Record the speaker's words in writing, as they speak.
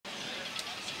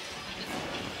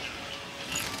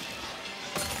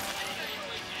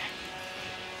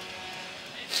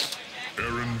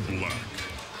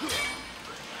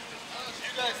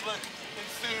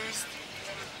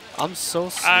I'm so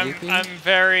sleepy. I'm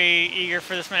very eager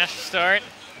for this match to start.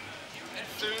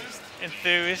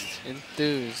 Enthused.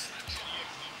 Enthused.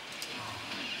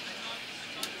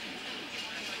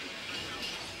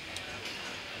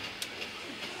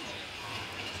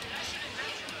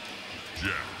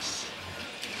 Jax.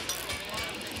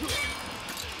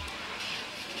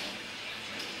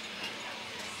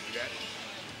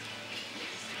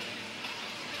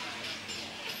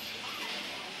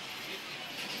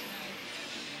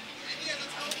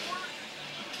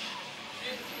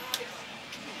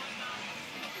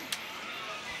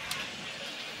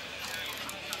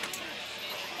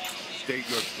 State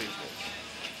your business.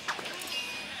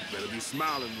 You better be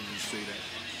smiling when you say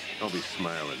that. I'll be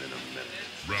smiling in a minute.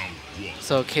 Round one.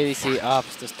 So KDZ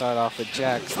opts to start off with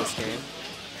Jax this game.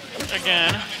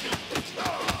 Again.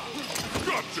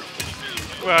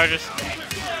 Well, just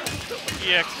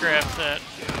EX grabs that.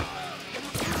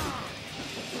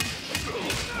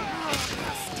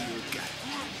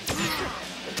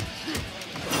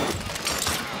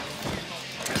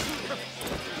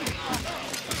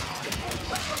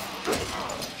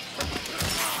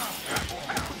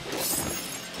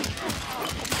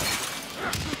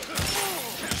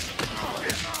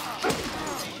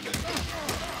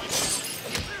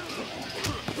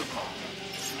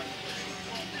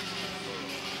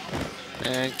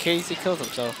 And KDZ kills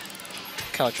himself.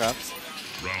 Cow traps.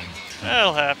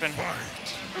 That'll happen.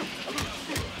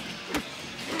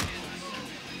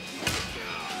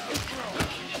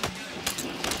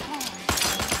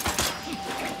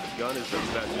 Gun is the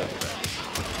best effect.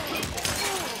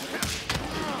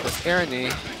 This Irony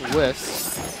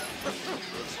whiffs.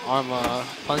 Arma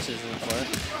punches him for it.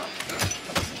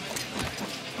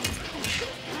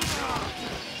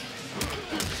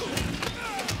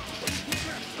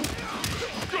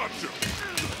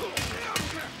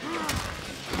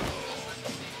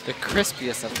 The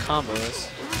crispiest of combos.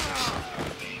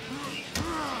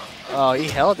 Oh, he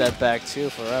held that back too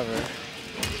forever.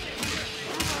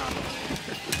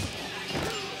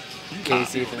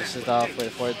 KDZ finishes off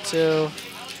with 4-2.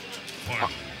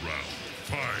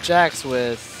 Jax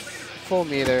with full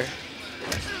meter.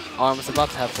 Arm's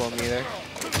about to have full meter.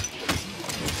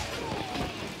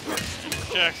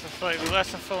 Jax with slightly less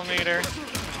than full meter.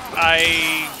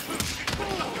 I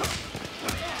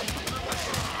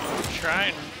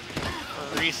trying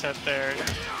for a reset there.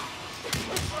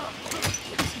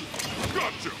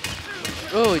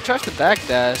 Oh, he tries to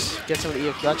backdash. Gets him an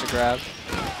EF gotcha grab.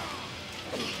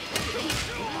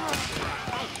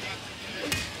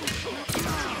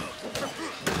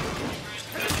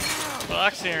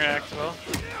 Blocks the interactable.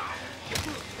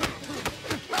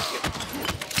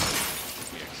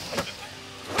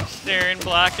 Staring,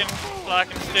 blocking,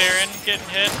 staring, getting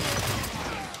hit.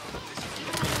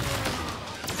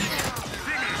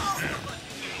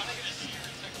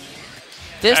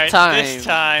 This This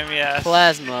time, yes.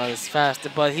 Plasma is faster,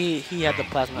 but he had the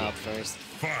plasma up first.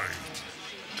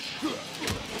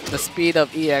 The speed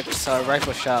of EX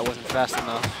rifle shot wasn't fast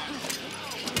enough.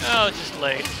 Oh, it's just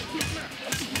late.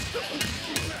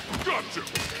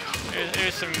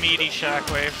 There's some meaty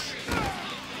shockwaves.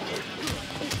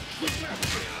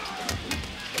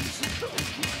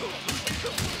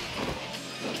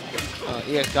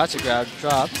 EX gotcha grab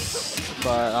drops,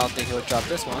 but I don't think he'll drop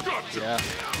this one. Yeah.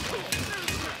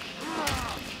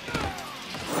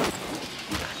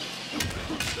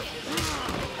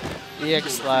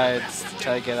 EX slides to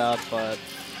try to get out, but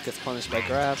gets punished by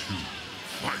grab.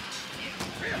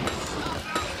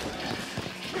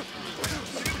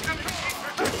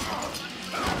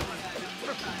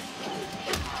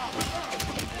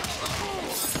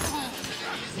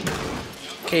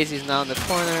 Casey's now in the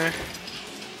corner.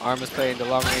 Arma's playing the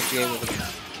long range game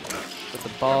with the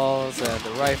balls and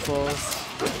the rifles.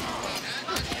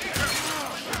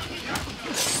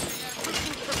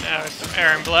 Now it's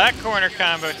Aaron Black corner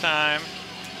combo time.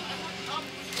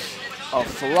 Oh,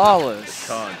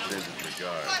 flawless.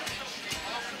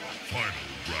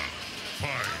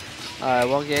 Alright,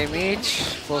 one game each.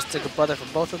 Full stick of butter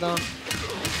for both of them.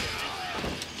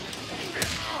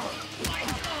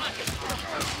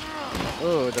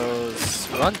 Ooh, those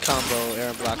run combo,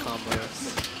 Aaron Black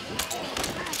combos.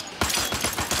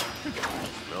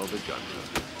 Well, the gun.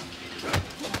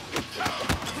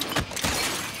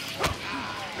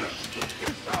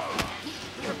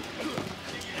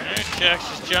 Jax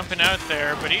just jumping out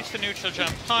there, but eats the neutral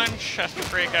jump punch, has to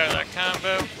break out of that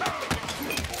combo.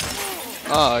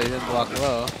 Oh, he didn't block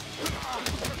low.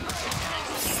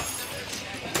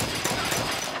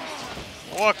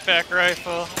 Walk back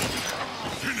rifle.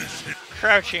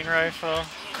 Crouching rifle.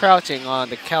 Crouching on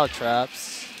the cow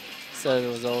traps. Said it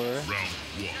was over.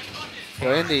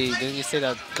 Yo, Indy, didn't you say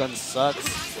that gun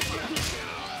sucks?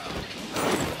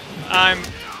 I'm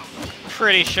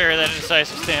pretty sure that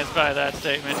Indecisive stands by that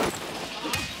statement.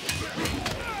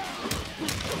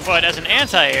 But as an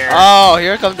anti-air... Oh,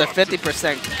 here comes the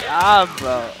 50%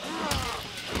 combo.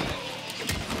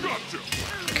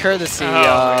 Courtesy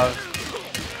of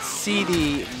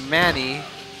CD Mani,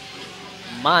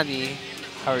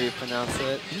 however you pronounce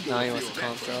it. Now he wants to call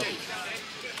himself.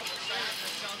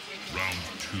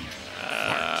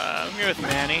 I'm good with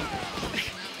Manny.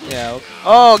 Yeah.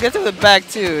 Oh, gets him the back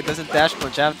too. Doesn't dash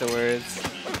punch afterwards.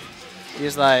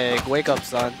 He's like, wake up,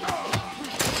 son.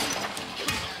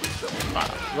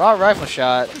 Raw rifle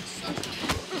shot.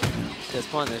 Gets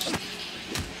punished.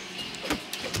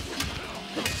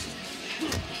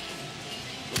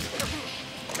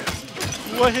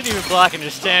 Wasn't even blocking,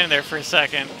 just standing there for a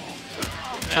second.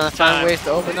 Trying to find ways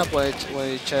to open up when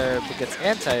each gets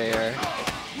anti-air.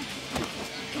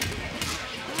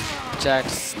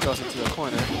 Jax goes into the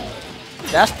corner.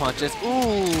 Dash punches.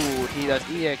 Ooh, he does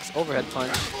EX overhead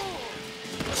punch.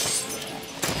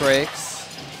 Breaks.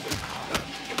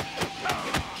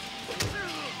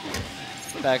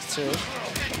 Backs two.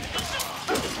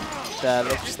 That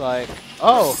looks like...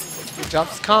 Oh! He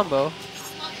drops his combo.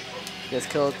 Get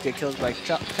killed by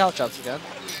cow chops again.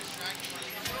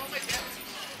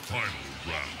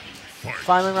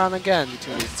 Final round again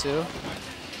between these two.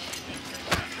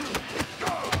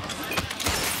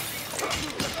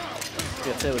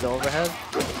 Gets hit with the overhead.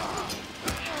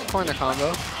 Corner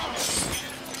combo.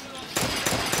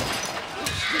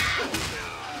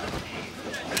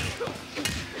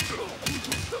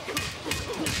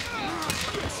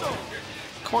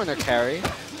 Corner carry.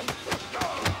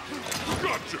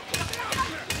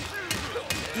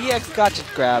 EX gotcha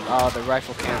grab. Oh, the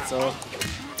rifle cancel.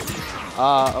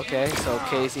 Okay, so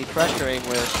KZ pressuring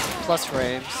with plus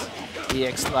frames.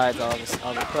 EX slides all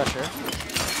the pressure.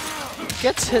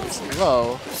 Gets hit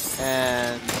low,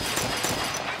 and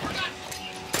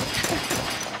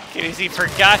KDZ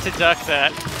forgot to duck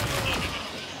that.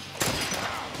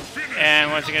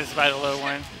 And once again, it's by the low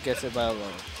one. Gets it by a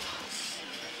low.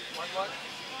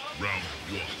 Round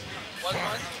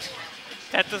one.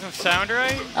 That doesn't sound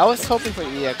right. I was hoping for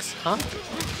EX, huh?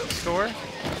 Score?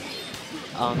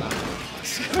 I don't know.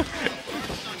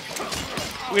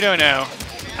 We don't know.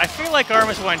 I feel like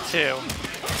Arma's won too.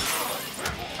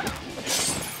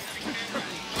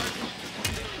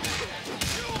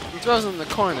 He throws him in the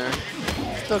corner.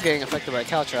 Still getting affected by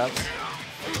cow traps.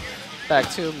 Back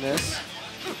two, miss.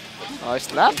 Oh, he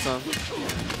slaps him.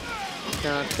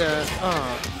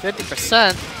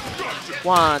 50%.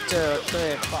 1, 2, 3,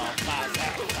 4, 5,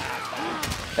 6,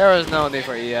 7. There was no need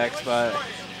for EX, but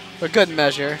for good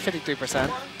measure, 53%. You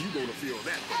gonna feel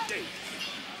that today.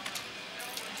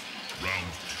 Round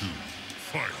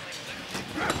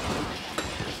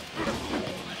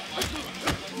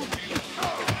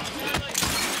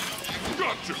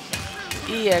two. Fight.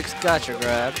 EX gotcha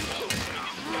grab.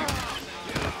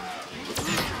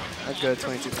 A good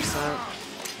 22%.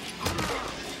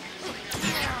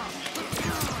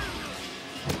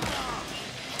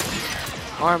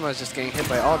 Arma is just getting hit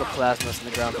by all the plasmas in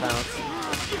the ground pounds.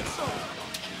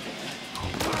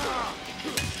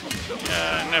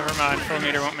 Never mind. 4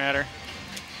 meter won't matter.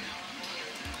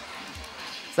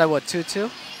 Is that what,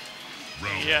 2-2?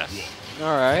 Yes.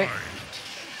 All right.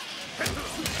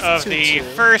 Of the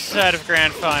first set of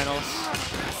grand finals.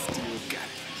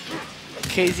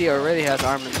 KZ already has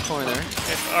Arma in the corner.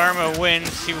 If Arma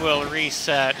wins, he will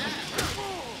reset.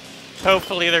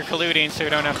 Hopefully they're colluding so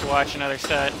we don't have to watch another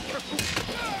set.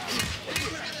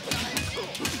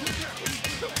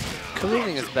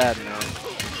 Colluding is bad, man.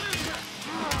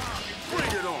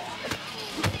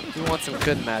 We want some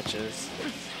good matches.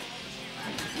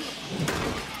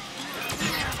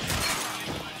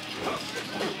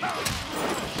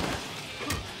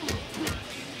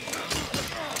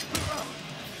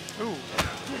 Ooh.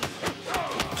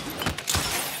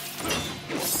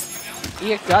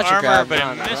 EX gotcha Armor, grab, but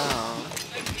not it missed.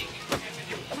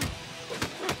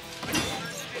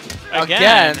 Down.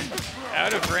 Again.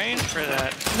 Out of range for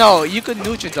that. No, you could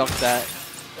neutral jump that.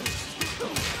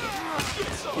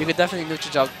 You could definitely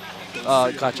neutral jump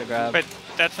gotcha grab. But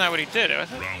that's not what he did, was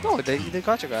it? No, he did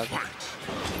gotcha grab.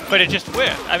 But it just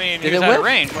whiffed. I mean, Did he was it out of whiff?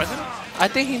 range, wasn't it? I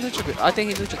think he neutral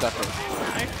ducked it.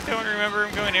 I don't remember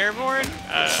him going airborne.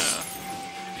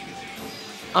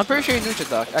 I'm pretty sure he neutral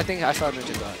ducked. I think I saw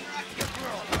neutral duck.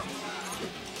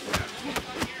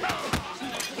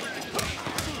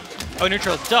 Oh,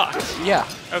 neutral ducked. Yeah.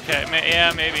 Okay,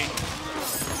 yeah, maybe.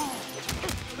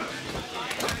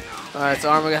 Alright, so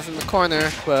Arma gets in the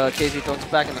corner, but KZ throws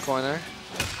back in the corner.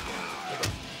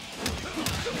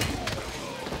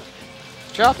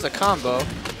 drops a combo.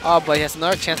 Oh, but he has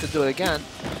another chance to do it again.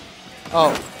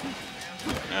 Oh.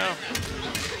 No.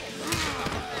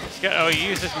 Oh, he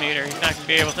used his meter. He's not going to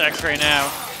be able to X-ray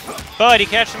now. But he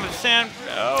catches him with sand.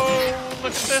 Oh,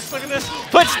 look at this, look at this.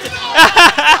 Punched it.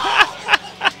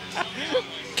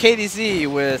 KDZ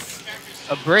with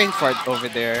a brain fart over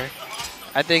there.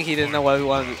 I think he didn't know what he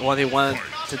wanted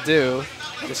to do.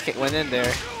 Just went in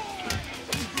there.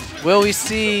 Will we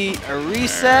see a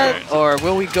reset, or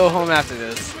will we go home after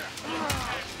this?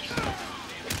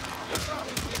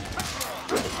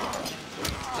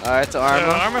 Alright, so Arma.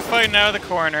 So Arma fighting out of the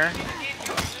corner.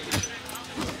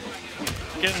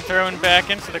 Getting thrown back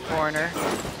into the corner.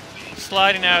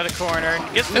 Sliding out of the corner.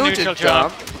 Gets the neutral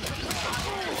jump.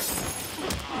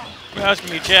 Now it's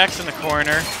going to be Jax in the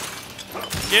corner.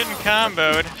 Getting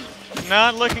comboed.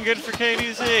 Not looking good for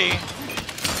KDZ.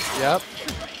 Yep.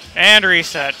 And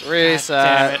reset. Reset.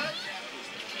 God damn it.